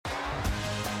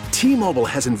T-Mobile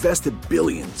has invested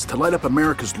billions to light up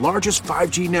America's largest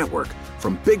 5G network,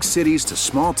 from big cities to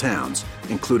small towns,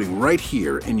 including right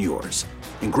here in yours.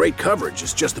 And great coverage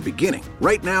is just the beginning.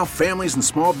 Right now, families and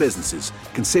small businesses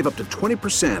can save up to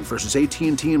 20% versus AT&T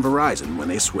and Verizon when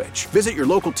they switch. Visit your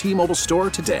local T-Mobile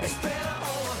store today.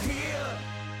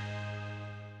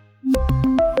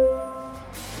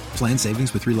 Plan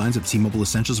savings with 3 lines of T-Mobile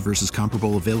Essentials versus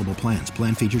comparable available plans.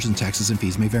 Plan features and taxes and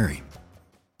fees may vary.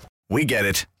 We get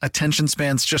it. Attention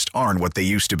spans just aren't what they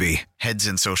used to be. Heads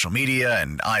in social media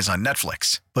and eyes on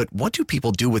Netflix. But what do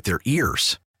people do with their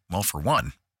ears? Well, for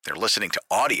one, they're listening to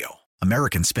audio.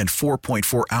 Americans spend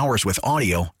 4.4 hours with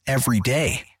audio every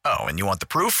day. Oh, and you want the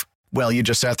proof? Well, you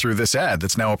just sat through this ad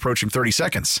that's now approaching 30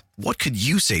 seconds. What could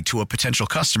you say to a potential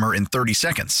customer in 30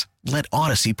 seconds? Let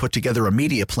Odyssey put together a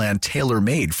media plan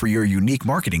tailor-made for your unique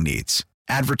marketing needs.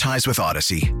 Advertise with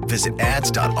Odyssey. Visit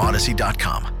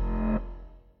ads.odyssey.com.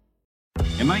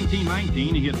 In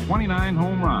 1919, he hit 29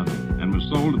 home runs and was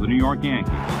sold to the New York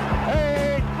Yankees.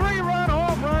 A 3-run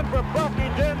home run for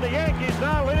Buffington. The Yankees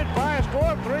now lead it by a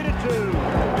score of 3-2.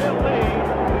 Bill Lee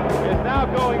is now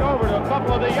going over to a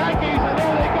couple of the Yankees, and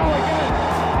there they go again.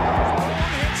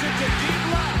 One hits it to deep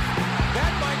left.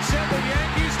 That might send the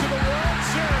Yankees to the World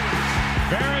Series.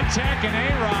 Varitek and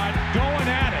A-Rod going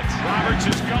at it. Roberts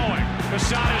is going.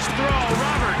 Posada's throw.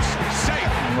 Roberts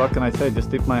safe. And what can I say? Just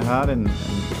tip my hat and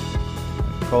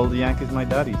call the Yankees my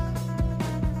daddies.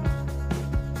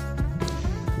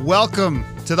 Welcome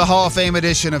to the Hall of Fame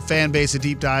edition of Fanbase, a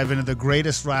deep dive into the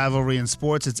greatest rivalry in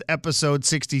sports. It's episode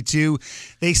 62.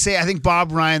 They say, I think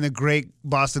Bob Ryan, the great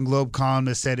Boston Globe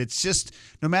columnist, said it's just,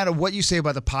 no matter what you say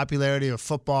about the popularity of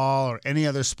football or any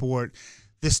other sport,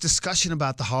 this discussion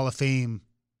about the Hall of Fame,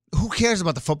 who cares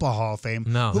about the Football Hall of Fame?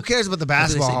 No. Who cares about the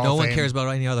Basketball Hall of Fame? No one cares about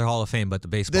any other Hall of Fame but the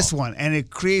baseball. This one. And it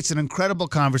creates an incredible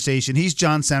conversation. He's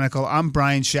John Senecal. I'm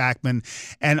Brian Shackman.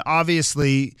 And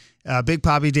obviously, Big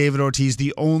Papi David Ortiz,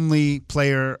 the only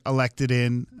player elected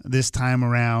in this time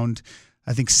around.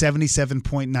 I think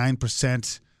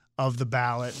 77.9% of the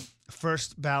ballot.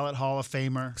 First ballot Hall of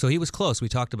Famer. So he was close. We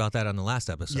talked about that on the last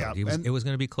episode. Yeah, It was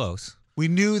going to be close. We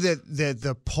knew that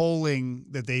the polling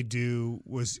that they do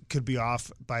could be off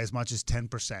by as much as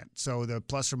 10%. So the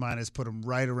plus or minus put him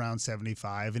right around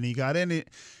 75, and he got in it,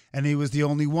 and he was the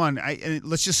only one.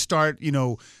 Let's just start.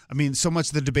 So much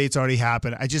of the debate's already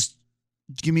happened.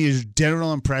 Give me a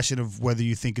general impression of whether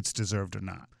you think it's deserved or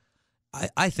not.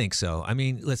 I think so. I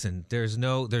mean, listen, there's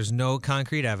no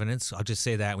concrete evidence. I'll just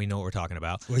say that we know what we're talking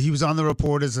about. Well, he was on the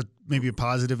report as maybe a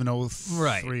positive in 03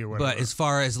 right. or whatever. But as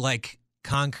far as like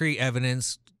concrete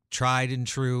evidence, tried and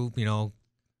true,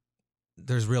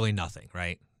 there's really nothing,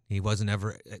 right? He wasn't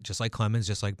ever, just like Clemens,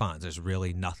 just like Bonds, there's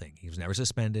really nothing. He was never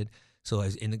suspended. So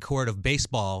as in the court of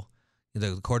baseball,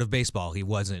 he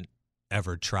wasn't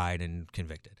ever tried and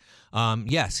convicted.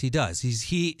 Yes, he does.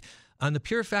 He on the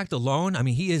pure fact alone, I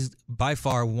mean, he is by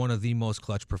far one of the most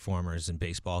clutch performers in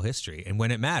baseball history. And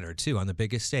when it mattered, too, on the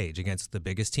biggest stage against the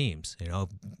biggest teams, the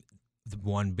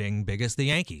one being biggest, the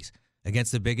Yankees,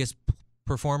 against the biggest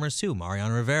performers too,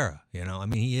 Mariano Rivera.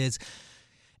 He is,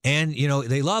 and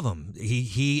they love him.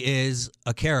 He is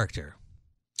a character.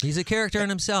 He's a character in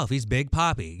himself. He's Big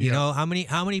Papi. You know how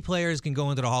many players can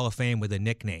go into the Hall of Fame with a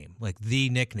nickname, like the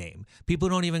nickname? People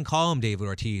don't even call him David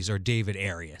Ortiz or David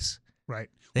Arias. Right.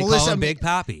 They call him Big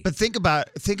Papi. But think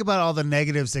about all the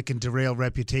negatives that can derail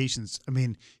reputations. I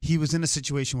mean, he was in a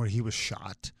situation where he was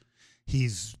shot.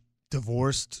 He's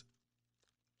divorced.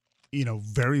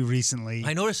 Very recently.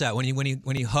 I noticed that when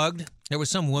he hugged, there was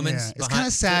some woman. Yeah. It's kind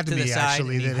of sad to me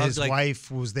actually that his hugged,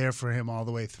 wife was there for him all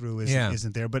the way through.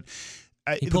 Isn't there? But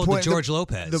he pulled the George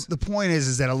Lopez. The point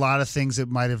is that a lot of things that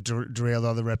might have derailed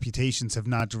other reputations have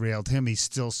not derailed him. He's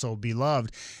still so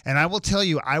beloved. And I will tell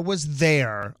you, I was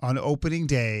there on opening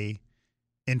day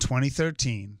in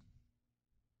 2013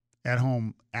 at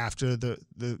home after the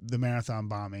marathon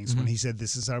bombings when he said,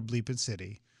 "This is our bleeping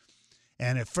city."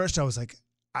 And at first I was like,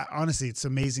 honestly, it's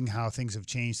amazing how things have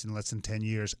changed in less than 10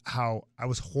 years. How I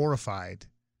was horrified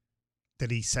that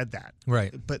he said that.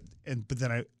 Right. But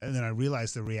then I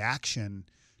realized the reaction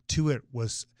to it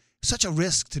was such a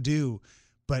risk to do,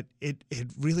 but it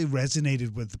really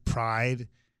resonated with the pride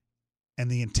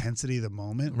and the intensity of the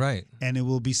moment. Right. And it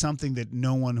will be something that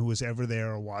no one who was ever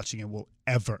there or watching it will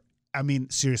ever,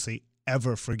 seriously,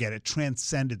 ever forget. It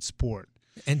transcended sport.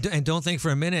 And don't think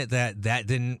for a minute that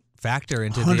didn't factor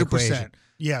into 100%. the equation.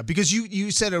 Yeah, because you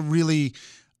said a really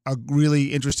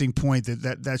interesting point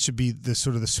that should be the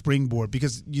sort of the springboard,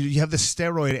 because you have the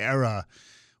steroid era,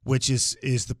 which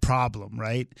is the problem,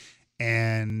 right?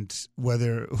 And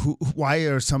why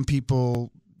are some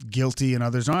people guilty and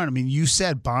others aren't. I mean, you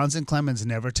said Bonds and Clemens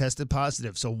never tested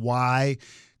positive. So why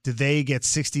did they get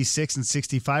 66 and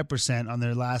 65% on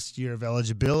their last year of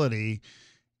eligibility,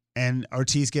 and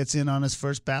Ortiz gets in on his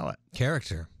first ballot?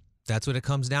 Character. That's what it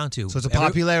comes down to. So it's a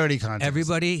popularity contest.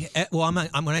 Everybody, well,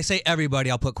 when I say everybody,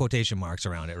 I'll put quotation marks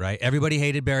around it, right? Everybody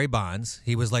hated Barry Bonds.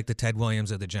 He was like the Ted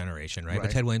Williams of the generation, right?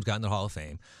 But Ted Williams got in the Hall of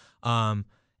Fame.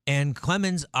 And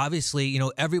Clemens, obviously,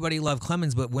 everybody loved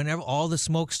Clemens, but whenever all the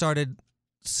smoke started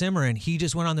simmering, he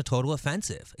just went on the total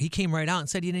offensive. He came right out and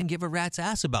said he didn't give a rat's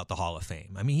ass about the Hall of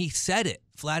Fame. I mean, he said it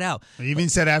flat out. He even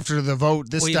said after the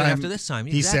vote this time. Even after this time,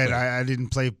 he said, I didn't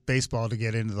play baseball to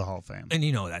get into the Hall of Fame. And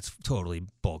that's totally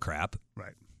bullcrap.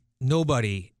 Right.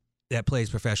 Nobody that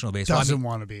plays professional baseball doesn't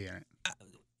want to be in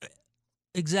it.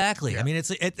 Exactly. Yeah. I mean,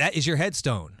 that is your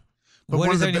headstone. But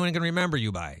what is anyone going to remember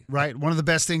you by? Right. One of the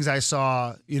best things I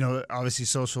saw, obviously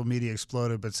social media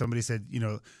exploded, but somebody said,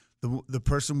 the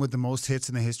person with the most hits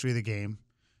in the history of the game,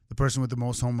 the person with the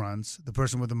most home runs, the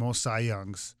person with the most Cy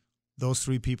Youngs, those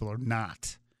three people are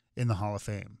not in the Hall of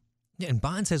Fame. Yeah, and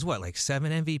Bonds has what, like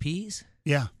 7 MVPs?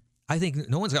 Yeah. I think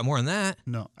no one's got more than that.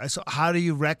 No. So how do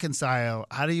you reconcile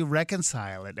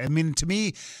it? I mean, to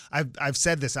me, I've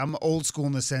said this. I'm old school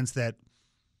in the sense that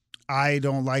I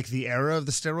don't like the era of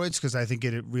the steroids because I think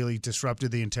it really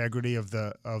disrupted the integrity of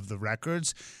the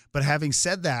records. But having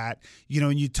said that,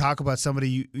 when you talk about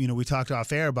somebody, we talked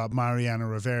off air about Mariano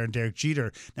Rivera and Derek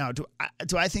Jeter. Now, do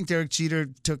I think Derek Jeter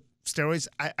took steroids?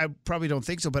 I probably don't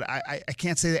think so, but I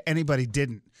can't say that anybody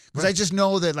didn't. Because I just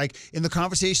know that, like, in the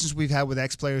conversations we've had with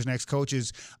ex-players and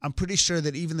ex-coaches, I'm pretty sure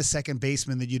that even the second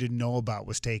baseman that you didn't know about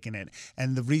was taking it.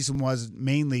 And the reason was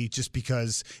mainly just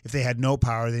because if they had no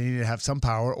power, they needed to have some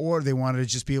power, or they wanted to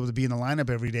just be able to be in the lineup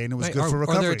every day, and it was good for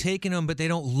recovery. Or they're taking them, but they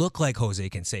don't look like Jose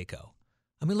Canseco.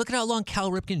 I mean, look at how long Cal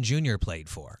Ripken Jr. played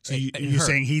for. So you're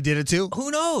saying he did it too?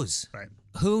 Who knows? Right.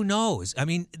 Who knows? I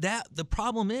mean, the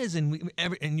problem is, and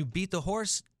you beat the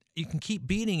horse, you can keep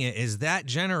beating it, is that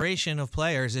generation of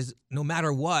players is no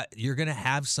matter what, you're going to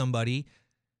have somebody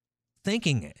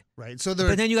thinking it. Right. So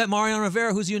but then you got Mariano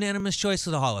Rivera, who's unanimous choice to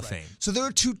the Hall of Fame. So there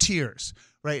are two tiers,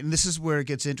 right? And this is where it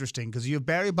gets interesting because you have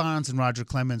Barry Bonds and Roger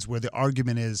Clemens, where the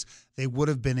argument is they would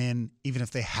have been in even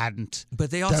if they hadn't. But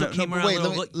they also came around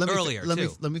earlier,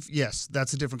 too. Yes,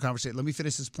 that's a different conversation. Let me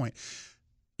finish this point.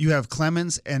 You have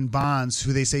Clemens and Bonds,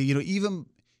 who they say, even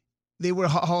they were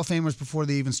Hall of Famers before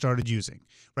they even started using,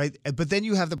 right? But then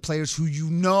you have the players who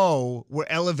were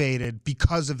elevated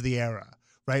because of the era,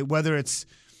 right? Whether it's,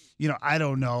 I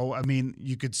don't know. I mean,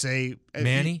 you could say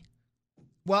Manny.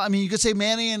 You could say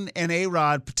Manny and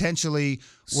A-Rod potentially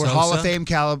were Sosa. Hall of Fame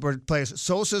caliber players.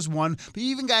 Sosa's one, but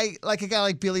even a guy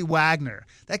like Billy Wagner,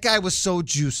 that guy was so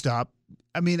juiced up.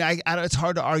 I mean, it's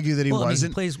hard to argue that he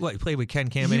wasn't. He plays what? He played with Ken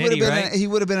Caminiti, right? He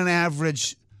would have been an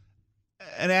average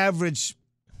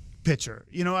pitcher.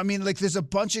 There's a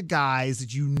bunch of guys that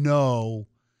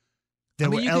that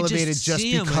were elevated just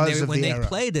because of the era. When they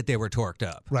played that they were torqued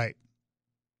up. Right.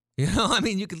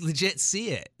 You could legit see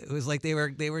it. It was like they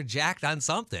were jacked on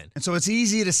something. And so it's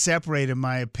easy to separate, in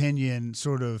my opinion,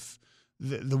 sort of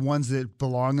the ones that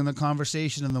belong in the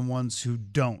conversation and the ones who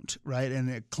don't, right?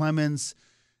 And Clemens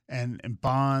and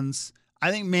Bonds.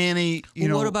 I think Manny,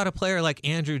 what about a player like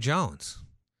Andrew Jones?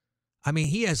 I mean,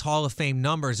 he has Hall of Fame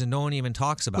numbers, and no one even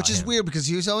talks about him. Which is weird because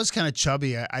he was always kind of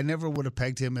chubby. I never would have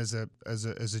pegged him as a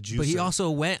juicer. But he also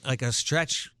went like a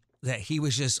stretch that he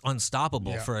was just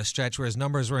unstoppable for a stretch where his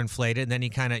numbers were inflated, and then he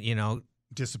kind of,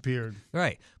 disappeared.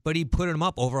 Right. But he put him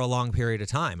up over a long period of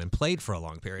time and played for a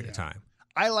long period of time.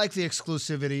 I like the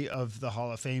exclusivity of the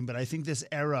Hall of Fame, but I think this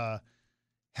era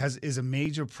is a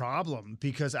major problem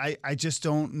because I just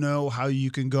don't know how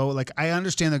you can go. Like, I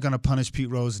understand they're going to punish Pete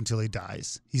Rose until he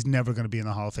dies. He's never going to be in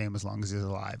the Hall of Fame as long as he's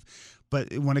alive.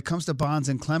 But when it comes to Bonds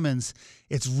and Clemens,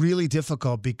 it's really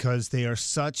difficult because they are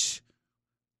such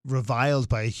reviled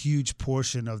by a huge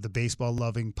portion of the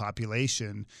baseball-loving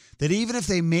population that even if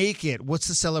they make it, what's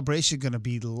the celebration going to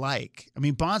be like? I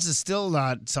mean, Bonds is still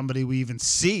not somebody we even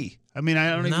see. I mean,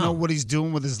 I don't even know what he's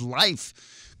doing with his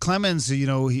life. Clemens,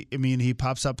 he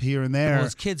pops up here and there. Well,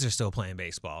 his kids are still playing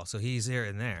baseball, so he's here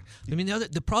and there. I mean,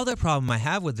 the other problem I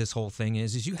have with this whole thing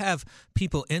is you have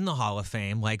people in the Hall of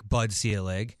Fame like Bud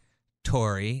Selig,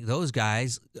 Torrey, those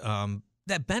guys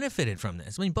that benefited from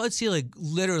this. I mean, Bud Selig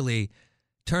literally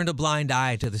turned a blind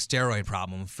eye to the steroid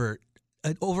problem for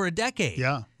over a decade.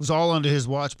 Yeah, it was all under his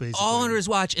watch, basically. All under his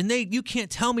watch, and you can't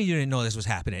tell me you didn't know this was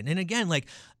happening. And again,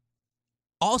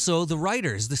 also the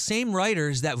writers, the same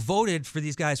writers that voted for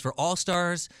these guys for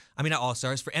All-Stars, for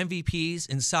MVPs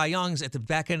and Cy Youngs at the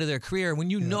back end of their career, when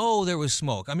know there was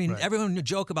smoke. I mean, everyone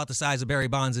joke about the size of Barry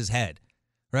Bonds' head,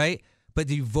 right? but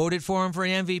you voted for him for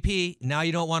an MVP. Now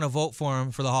you don't want to vote for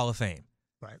him for the Hall of Fame.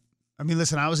 Right. I mean,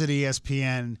 listen, I was at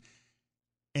ESPN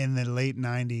in the late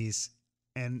 90s,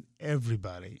 and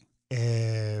everybody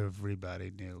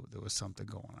knew there was something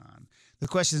going on. The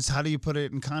question is, how do you put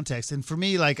it in context? And for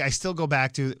me, like, I still go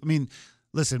back to, I mean,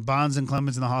 listen, Bonds and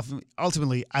Clemens in the Hall of Fame,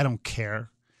 ultimately, I don't care.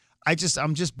 I'm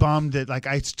just bummed that, like,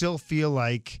 I still feel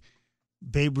like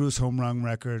Babe Ruth's home run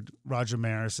record, Roger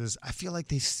Maris's, I feel like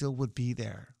they still would be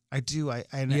there. I do.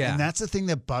 And that's the thing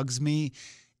that bugs me,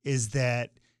 is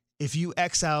that if you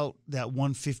X out that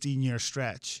 115-year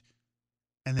stretch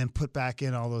and then put back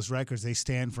in all those records, they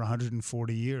stand for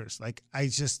 140 years. Like, I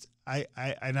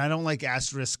don't like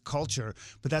asterisk culture,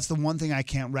 but that's the one thing I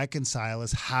can't reconcile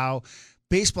is how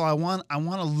baseball, I want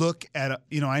to look at,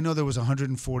 I know there was a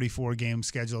 144 game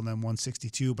schedule and then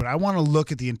 162, but I want to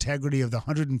look at the integrity of the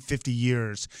 150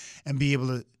 years and be able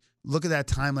to look at that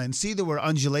timeline and see there were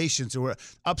undulations, there were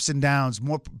ups and downs,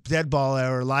 more dead ball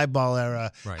era, live ball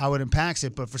era, right, how it impacts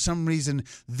it. But for some reason,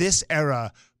 this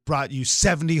era brought you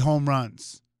 70 home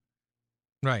runs.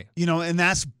 Right. And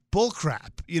that's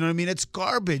bullcrap. You know what I mean? It's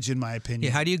garbage, in my opinion.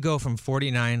 Yeah, how do you go from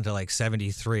 49 to like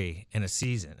 73 in a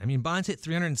season? I mean, Bonds hit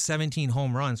 317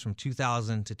 home runs from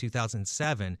 2000 to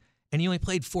 2007, and he only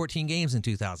played 14 games in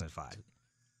 2005.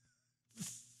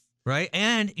 Right?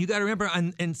 And you got to remember,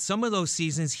 in some of those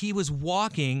seasons, he was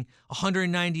walking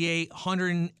 198,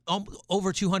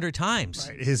 over 200 times.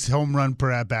 Right. His home run per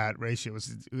at-bat ratio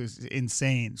was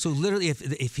insane. So literally,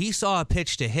 if he saw a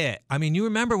pitch to hit, I mean, you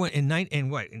remember when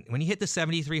he hit the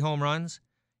 73 home runs?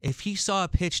 If he saw a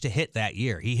pitch to hit that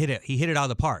year, he hit it out of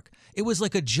the park. It was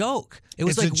like a joke. It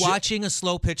was like watching a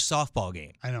slow pitch softball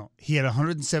game. I know. He had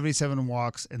 177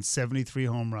 walks and 73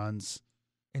 home runs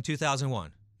in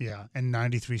 2001. Yeah, and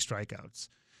 93 strikeouts.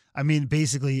 I mean,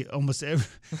 basically almost every.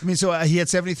 I mean, so he had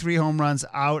 73 home runs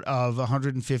out of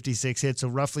 156 hits, so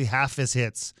roughly half his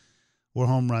hits were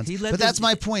home runs. But that's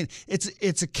my point.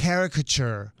 It's a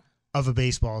caricature of a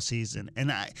baseball season,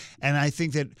 and I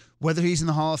think that whether he's in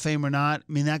the Hall of Fame or not,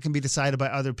 I mean, that can be decided by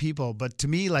other people. But to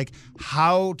me, like,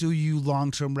 how do you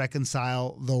long-term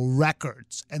reconcile the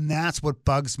records? And that's what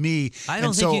bugs me. I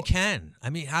don't think you can.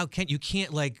 I mean, how can you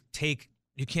can't like take.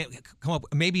 You can't come up,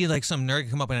 maybe like some nerd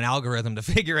can come up with an algorithm to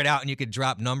figure it out and you could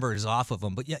drop numbers off of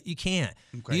them, but yeah, you can't.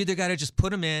 Okay. You either got to just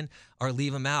put them in or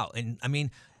leave them out. And I mean,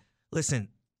 listen,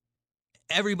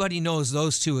 everybody knows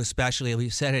those two, especially,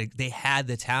 we've said it, they had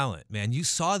the talent, man. You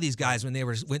saw these guys when they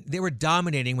were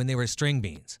dominating when they were string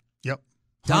beans. Yep.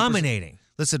 100%. Dominating.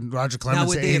 Listen, Roger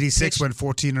Clemens at 86 went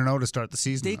 14-0 to start the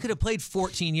season. They could have played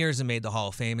 14 years and made the Hall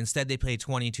of Fame. Instead, they played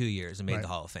 22 years and made the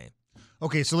Hall of Fame.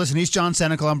 Okay, so listen, he's John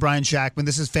Senecal. I'm Brian Shackman.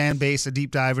 This is Fan Base, a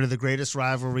deep dive into the greatest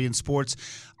rivalry in sports.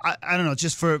 I don't know,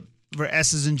 just for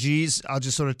S's and G's, I'll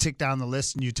just sort of tick down the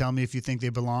list and you tell me if you think they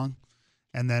belong.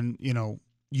 And then,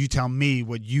 you tell me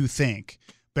what you think.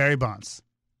 Barry Bonds.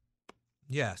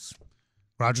 Yes.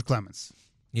 Roger Clemens.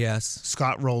 Yes.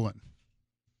 Scott Rowland.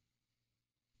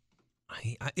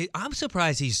 I'm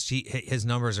surprised his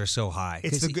numbers are so high.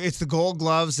 It's the Gold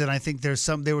Gloves, and I think there's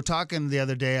some. They were talking the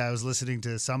other day. I was listening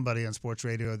to somebody on sports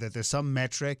radio that there's some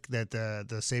metric that the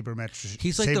sabermetrician.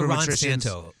 He's like the Ron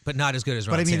Santo, but not as good as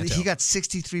Ron Santo. But I mean, he got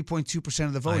 63.2%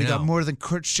 of the vote. He got more than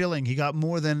Curt Schilling. He got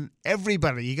more than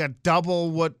everybody. He got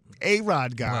double what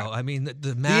A-Rod got. Well, I mean,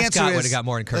 the mascot would have got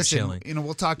more than Curt Schilling.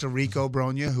 We'll talk to Rico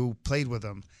Bronya, who played with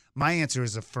him. My answer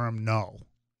is a firm no.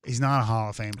 He's not a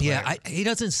Hall of Fame player. Yeah, he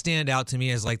doesn't stand out to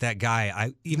me as like that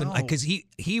guy. Because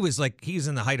he was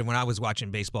in the height of when I was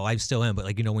watching baseball. I still am, but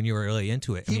when you were really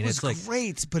into it, he was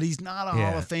great, but he's not a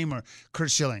Hall of Famer. Curt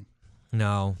Schilling.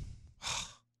 No.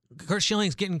 Curt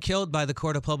Schilling's getting killed by the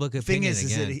court of public opinion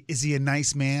again. Is he a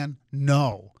nice man?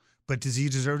 No. But does he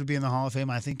deserve to be in the Hall of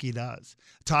Fame? I think he does.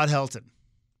 Todd Helton.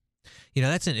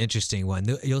 That's an interesting one.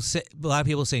 You'll say a lot of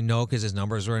people say no because his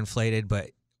numbers were inflated, but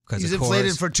he's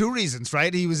inflated for two reasons,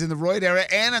 right? He was in the Royd era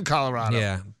and in Colorado.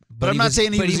 Yeah. But I'm not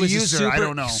saying he was a user. I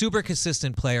don't know. Super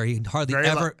consistent player. He hardly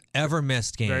ever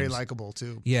missed games. Very likable,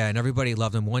 too. Yeah, and everybody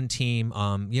loved him. One team,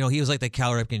 he was like the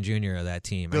Cal Ripken Jr. of that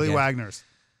team. Billy Wagner's.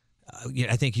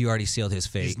 I think you already sealed his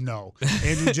fate. No.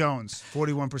 Andrew Jones,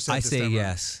 41%. I say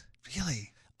yes.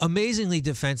 Really? Amazingly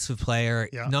defensive player.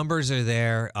 Yeah. Numbers are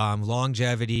there.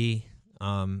 Longevity.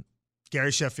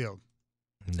 Gary Sheffield.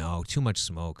 No, too much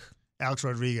smoke. Alex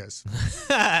Rodriguez.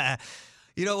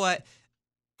 You know what?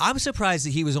 I'm surprised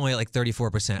that he was only at like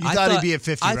 34%. I thought he'd be at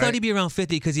 50, I thought he'd be around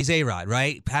 50 because he's A-Rod,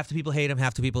 right? Half the people hate him,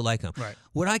 half the people like him. Right.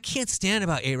 What I can't stand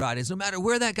about A-Rod is no matter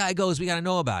where that guy goes, we got to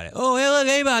know about it. Oh, hey, look,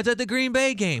 A-Rod's at the Green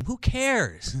Bay game. Who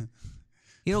cares?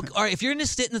 You know, all right, if you're going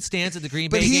to sit in the stands at the Green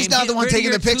But Bay he's game, not the one taking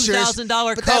the pictures. $2,000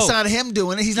 but coat. that's not him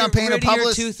doing it. He's not paying a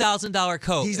publicist. $2,000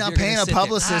 coat. He's not paying a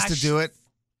publicist to do it.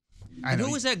 And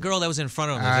who was that girl that was in front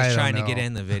of him just trying to get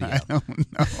in the video? I don't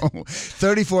know.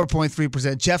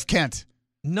 34.3%. Jeff Kent.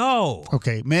 No.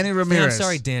 Okay. Manny Ramirez. I'm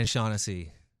sorry, Dan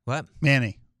Shaughnessy. What?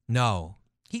 Manny. No.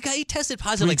 He tested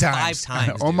positive like 5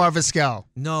 times. Omar Vizquel.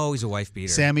 No, he's a wife beater.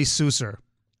 Sammy Souser.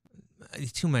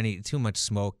 Too much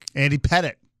smoke. Andy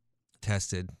Pettit.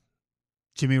 Tested.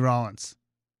 Jimmy Rollins.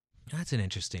 That's an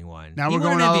interesting one. Now we're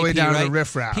going all the way down to the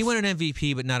riffraff. He won an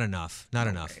MVP, but not enough. Not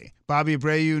enough. Bobby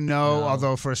Abreu, no.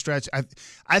 Although for a stretch,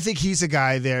 I think he's a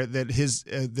guy there that his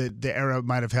the era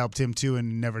might have helped him too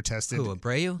and never tested. Who,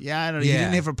 Abreu? Yeah, I don't know. He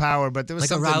didn't hit for power, but there was like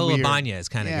something a Raul weird. Ibanez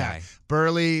kind of guy.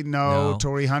 Burley, no.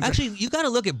 Torrey Hunter. Actually, you got to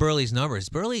look at Burley's numbers.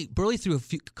 Burley threw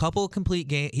a couple complete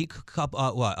game.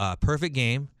 Perfect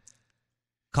game.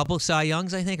 Couple Cy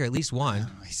Youngs, I think, or at least one.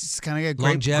 He's just kind of a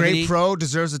great pro,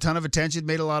 deserves a ton of attention,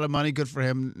 made a lot of money, good for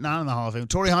him. Not in the Hall of Fame.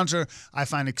 Torrey Hunter, I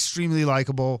find extremely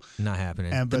likable. Not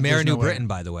happening. The mayor of New Britain,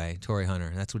 by the way, Torrey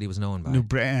Hunter. That's what he was known by. New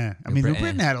Britain. New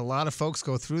Britain had a lot of folks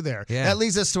go through there. Yeah. That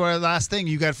leads us to our last thing.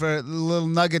 You got for a little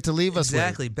nugget to leave us with.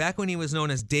 Exactly. Back when he was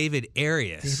known as David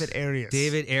Arias.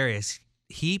 David Arias.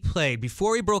 He played,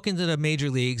 before he broke into the major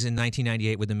leagues in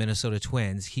 1998 with the Minnesota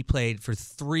Twins, he played for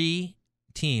 3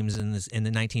 teams in the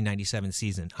 1997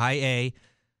 season: High A,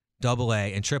 Double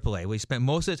A, and Triple A. We spent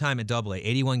most of the time at Double A,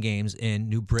 81 games in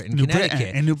New Britain,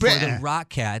 Connecticut. In New Britain. For the Rock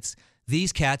Cats.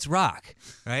 These cats rock,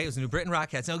 right? It was the New Britain Rock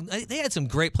Cats. Now, they had some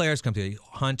great players come through.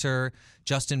 Hunter,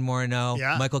 Justin Morneau,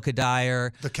 Michael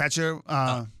Kadire. The catcher,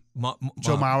 Joe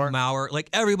Mauer. Like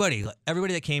everybody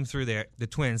that came through there, the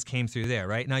Twins came through there,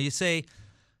 right? Now they say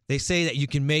that you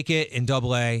can make it in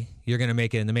Double A, you're going to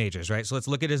make it in the majors, right? So let's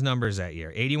look at his numbers that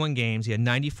year. 81 games, he had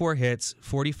 94 hits,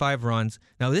 45 runs.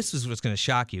 Now this is what's going to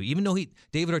shock you. Even though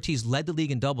David Ortiz led the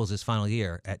league in doubles his final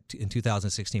year in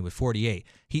 2016 with 48,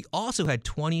 he also had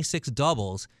 26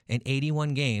 doubles in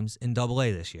 81 games in Double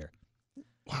A this year.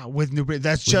 Wow, with New Britain.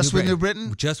 That's just with New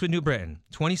Britain? Just with New Britain.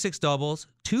 26 doubles,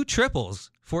 2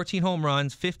 triples, 14 home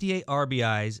runs, 58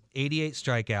 RBIs, 88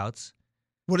 strikeouts.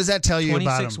 What does that tell you about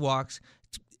him? 26 walks.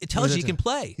 It tells you he can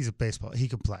play. He's a baseball. He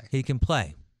can play. He can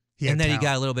play. And then he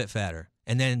got a little bit fatter.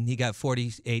 And then he got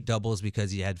 48 doubles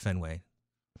because he had Fenway.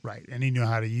 Right. And he knew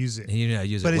how to use it. And he knew how to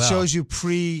use but it well. But it shows you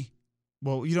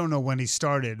well, you don't know when he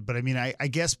started, but I mean, I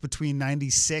guess between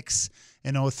 96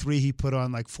 and 03, he put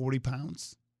on like 40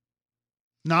 pounds.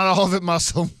 Not all of it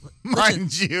muscle,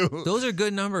 mind you. Those are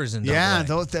good numbers in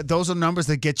Double A. Those are numbers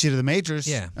that get you to the majors.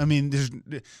 Yeah. I mean,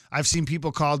 I've seen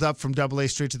people called up from Double A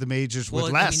straight to the majors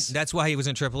with less. I mean, that's why he was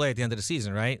in Triple A at the end of the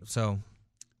season, right? So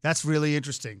that's really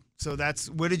interesting. So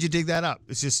where did you dig that up?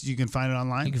 It's just you can find it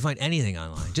online? You can find anything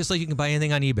online, just like you can buy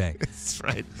anything on eBay. That's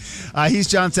right. He's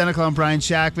John Senecal and Brian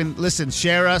Shackman. Listen,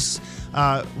 share us,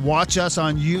 watch us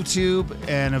on YouTube,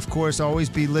 and, of course, always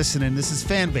be listening. This is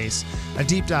Fanbase, a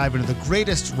deep dive into the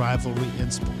greatest rivalry in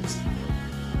sports.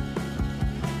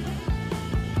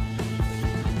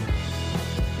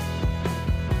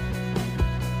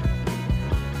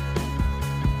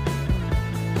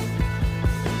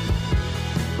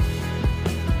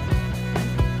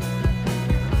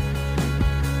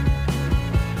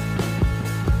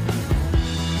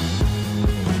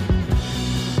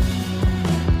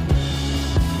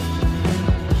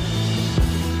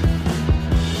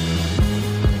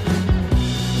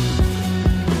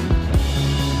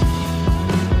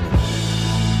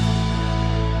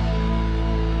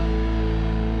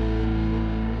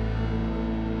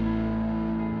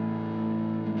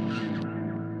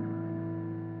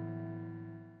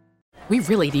 We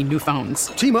really need new phones.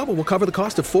 T-Mobile will cover the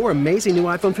cost of 4 amazing new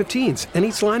iPhone 15s, and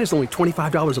each line is only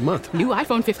 $25 a month. New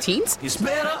iPhone 15s? It's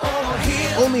better over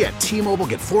here. Only at T-Mobile,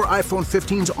 get 4 iPhone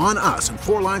 15s on us and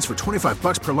 4 lines for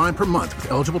 $25 per line per month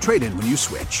with eligible trade-in when you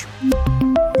switch.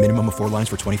 Minimum of 4 lines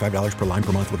for $25 per line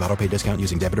per month with autopay discount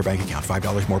using debit or bank account.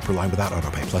 $5 more per line without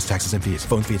autopay, plus taxes and fees.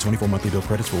 Phone fee at 24 monthly bill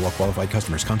credits for well-qualified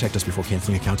customers. Contact us before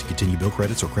canceling account to continue bill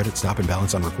credits or credit stop and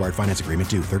balance on required finance agreement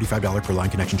due. $35 per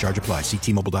line connection charge applies. See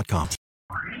T-Mobile.com.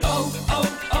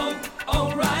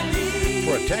 O'Reilly.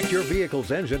 Protect your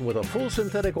vehicle's engine with a full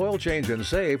synthetic oil change and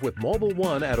save with Mobil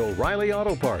 1 at O'Reilly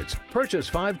Auto Parts. Purchase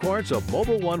 5 quarts of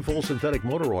Mobil 1 full synthetic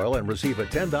motor oil and receive a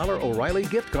 $10 O'Reilly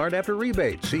gift card after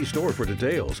rebate. See store for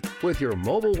details. With your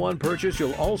Mobil 1 purchase,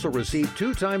 you'll also receive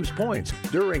 2 times points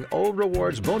during O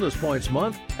Rewards Bonus Points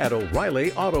Month at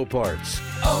O'Reilly Auto Parts.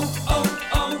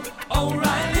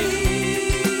 O'Reilly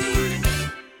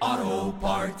Auto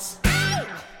Parts.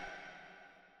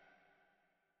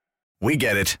 We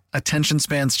get it. Attention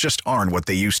spans just aren't what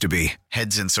they used to be.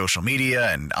 Heads in social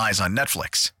media and eyes on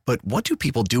Netflix. But what do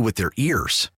people do with their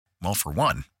ears? Well, for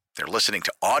one, they're listening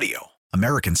to audio.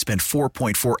 Americans spend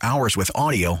 4.4 hours with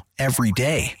audio every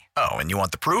day. Oh, and you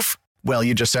want the proof? Well,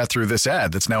 you just sat through this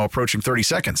ad that's now approaching 30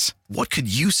 seconds. What could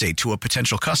you say to a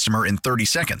potential customer in 30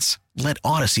 seconds? Let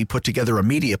Odyssey put together a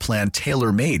media plan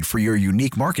tailor-made for your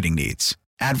unique marketing needs.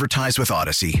 Advertise with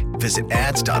Odyssey. Visit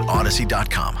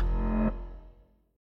ads.odyssey.com.